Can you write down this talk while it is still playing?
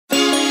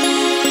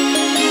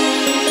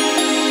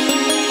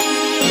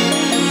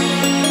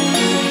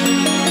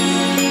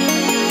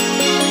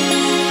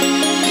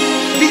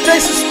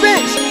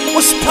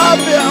What's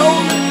poppin',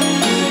 homie?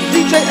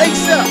 DJ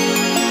ASAP.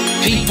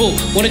 People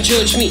wanna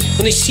judge me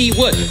when they see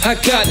what I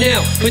got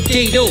now, but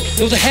they don't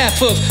know the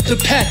half of the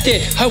path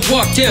that I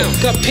walked down.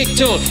 Got picked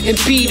on and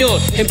beat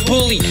on and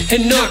bullied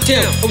and knocked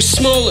down. I was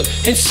smaller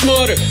and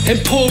smarter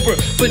and poorer,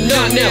 but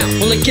not now.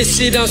 Well, I guess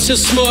that I'm still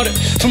smarter.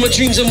 For my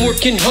dreams I'm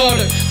working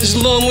harder. There's a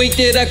long way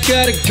that I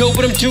gotta go,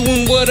 but I'm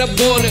doing what I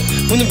wanna.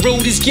 When the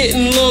road is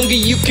getting longer,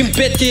 you can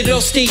bet that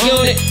I'll stay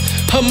on it.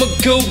 I'ma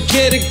go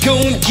get it, go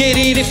and get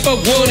it if I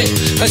want it.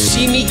 I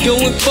see me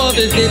going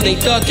farther than they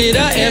thought that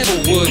I ever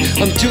would.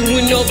 I'm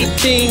doing all the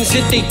things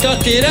that they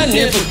thought that I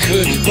never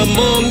could. My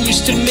mom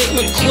used to make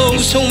my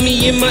clothes, hold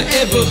me in my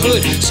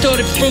everhood.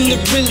 Started from the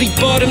really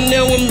bottom,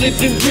 now I'm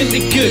living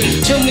really good.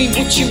 Tell me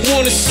what you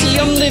wanna see,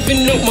 I'm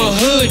living up my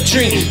hood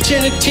dream.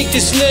 Trying to take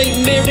this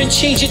nightmare and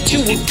change it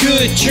to a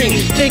good dream.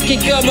 Thanking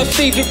God my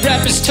favorite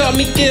rappers taught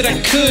me that I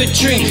could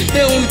dream.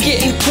 Now I'm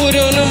getting put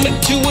on, I'ma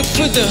do it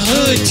for the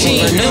hood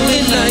team. Well, I know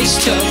life's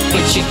tough,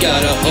 but you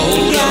gotta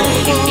hold on.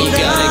 You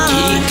gotta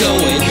keep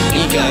going,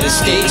 you gotta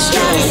stay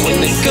strong.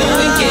 When the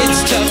going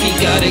gets tough, you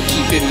gotta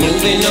keep it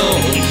moving on.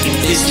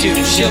 This too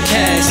shall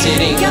pass, it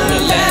ain't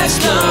gonna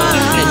last long.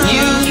 And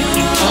you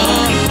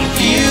are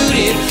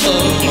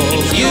beautiful,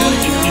 you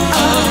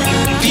are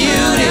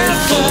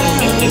beautiful,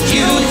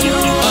 you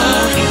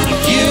are,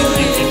 you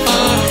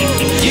are,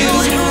 you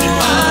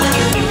are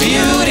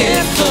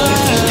beautiful.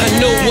 I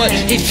know what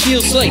it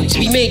feels like to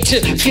be made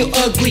to feel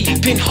ugly.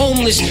 Been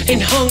homeless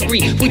and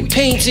hungry with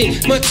pains in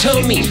my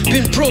tummy.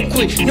 Been broke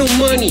with no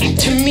money,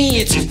 to me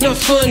it's not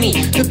funny.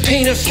 The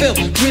pain I felt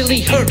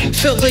really hurt,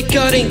 felt like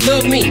God ain't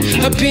love me.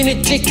 I've been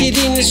addicted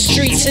in the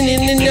streets and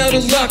in and out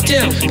of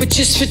lockdown, but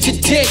just for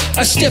today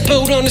I step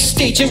out on the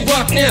stage and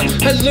rock now.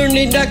 I learned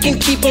that I can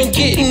keep on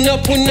getting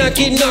up when I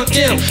get knocked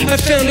down. I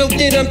found out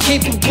that I'm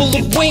capable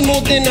of way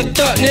more than I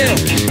thought now.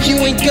 You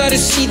ain't gotta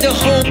see the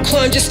whole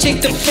climb, just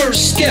take the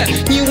first step.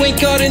 You ain't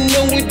gotta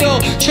know it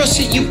all, trust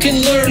that you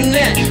can learn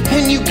that.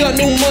 When you got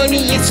no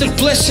money, it's a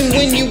blessing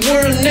when you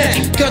earn that.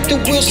 Got the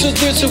will, so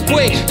there's a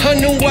way, I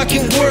know I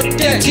can work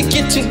that. To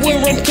get to where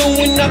I'm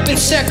going, I've been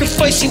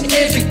sacrificing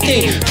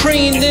everything.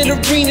 Praying that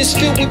arenas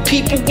filled with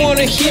people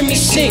wanna hear me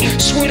sing.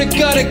 Swear to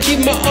God I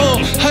give my all,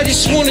 I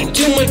just wanna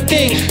do my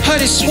thing. I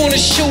just wanna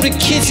show the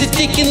kids that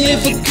they can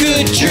live a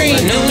good dream.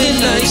 I know that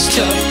life's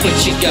tough, but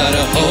you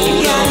gotta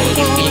hold on.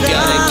 You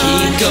gotta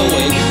keep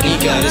going, you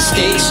gotta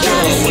stay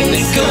strong. When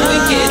the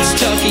going gets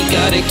tough, you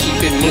gotta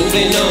keep it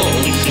moving on.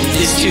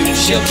 This too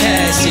shall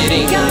pass, it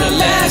ain't gonna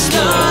last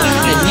long.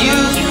 And you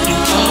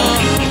are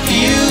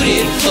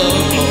beautiful,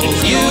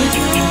 you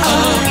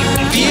are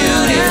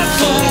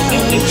beautiful,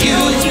 you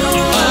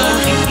are,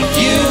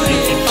 you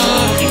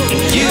are,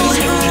 you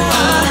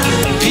are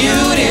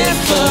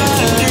beautiful.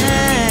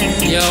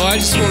 Yo, I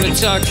just wanna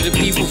talk to the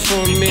people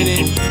for a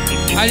minute.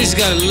 I just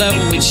gotta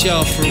level with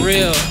y'all for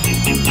real.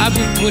 I've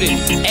been putting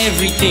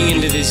everything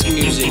into this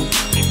music.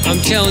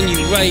 I'm telling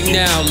you right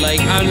now, like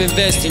I'm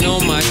investing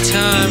all my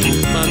time,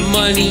 my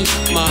money,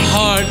 my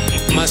heart,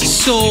 my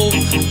soul,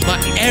 my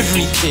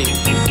everything.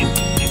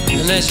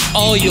 And that's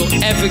all you'll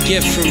ever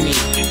get from me.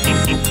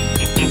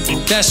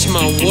 That's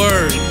my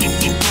word.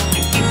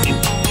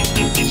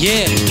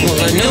 Yeah, well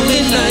I know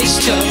that life's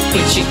tough,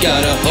 but you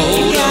gotta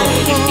hold on.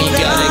 You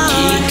gotta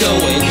keep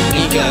going,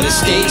 you gotta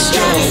stay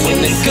strong.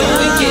 When the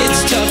going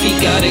gets tough, you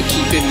gotta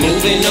keep it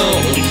moving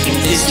on.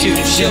 This too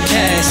shall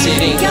pass, it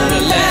ain't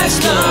gonna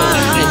last long.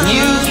 And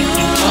you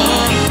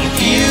are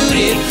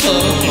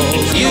beautiful,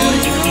 you